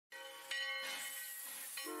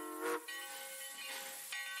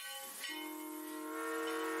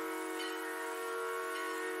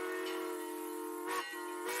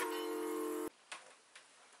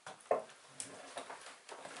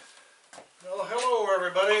Well, hello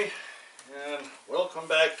everybody, and welcome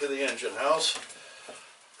back to the Engine House.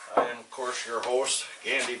 I am, of course, your host,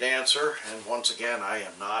 Gandy Dancer, and once again, I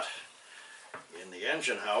am not in the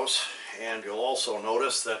Engine House. And you'll also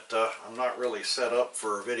notice that I'm not really set up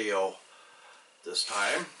for a video this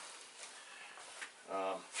time.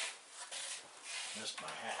 Missed my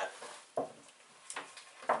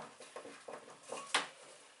hat.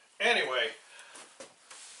 Anyway,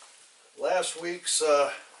 last week's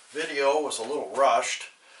video was a little rushed.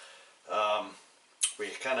 We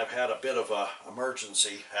kind of had a bit of an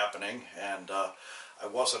emergency happening, and I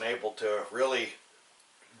wasn't able to really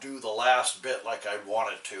do the last bit like I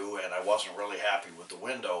wanted to, and I wasn't really happy with the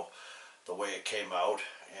window, the way it came out,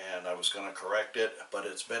 and I was going to correct it, but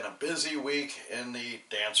it's been a busy week in the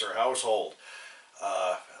Dancer household.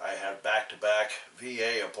 I had back-to-back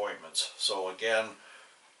VA appointments, so again,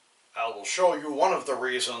 I will show you one of the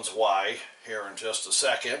reasons why here in just a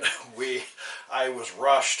second. I was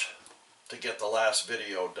rushed to get the last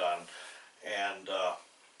video done, and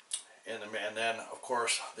then of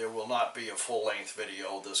course there will not be a full-length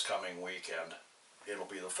video this coming weekend. It'll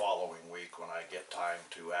be the following week when I get time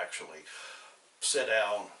to actually sit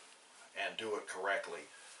down and do it correctly.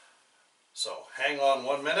 So hang on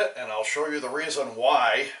 1 minute and I'll show you the reason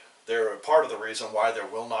why. Part of the reason why there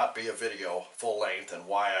will not be a video full length and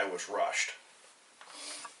why I was rushed.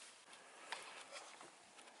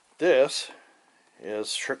 This is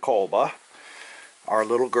Shakoba, our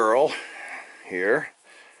little girl here,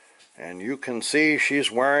 and you can see she's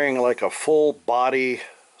wearing like a full body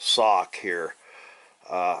sock here.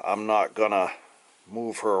 I'm not gonna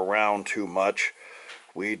move her around too much.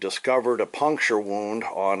 We discovered a puncture wound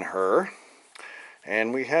on her,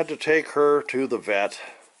 and we had to take her to the vet,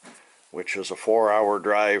 which is a 4-hour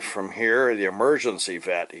drive from here, the emergency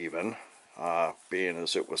vet even, being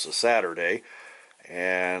as it was a Saturday,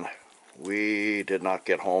 and we did not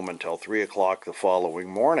get home until 3 o'clock the following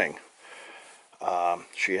morning.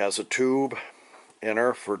 She has a tube in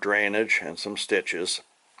her for drainage and some stitches,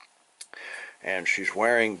 and she's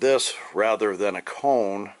wearing this rather than a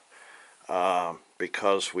cone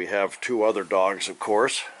because we have 2 other dogs, of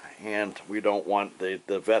course, and we don't want,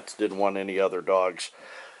 the vets didn't want any other dogs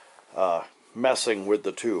messing with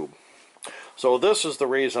the tube. So this is the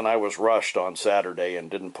reason I was rushed on Saturday and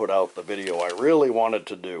didn't put out the video I really wanted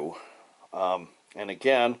to do. And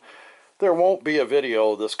again, there won't be a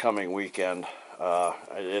video this coming weekend.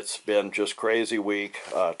 It's been just crazy week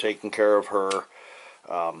taking care of her.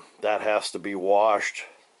 That has to be washed.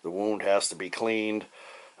 The wound has to be cleaned.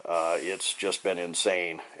 It's just been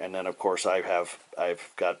insane. And then of course I've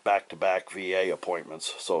got back-to-back VA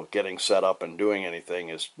appointments, so getting set up and doing anything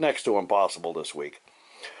is next to impossible this week.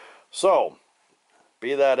 So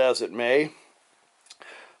be that as it may,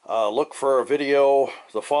 look for a video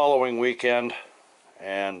the following weekend,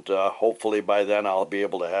 and hopefully by then I'll be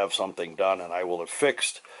able to have something done, and I will have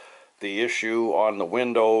fixed the issue on the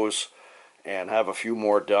windows and have a few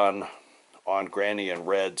more done on Granny and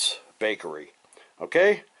Red's bakery.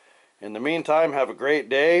 Okay? In the meantime, have a great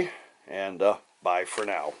day, and bye for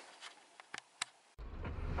now.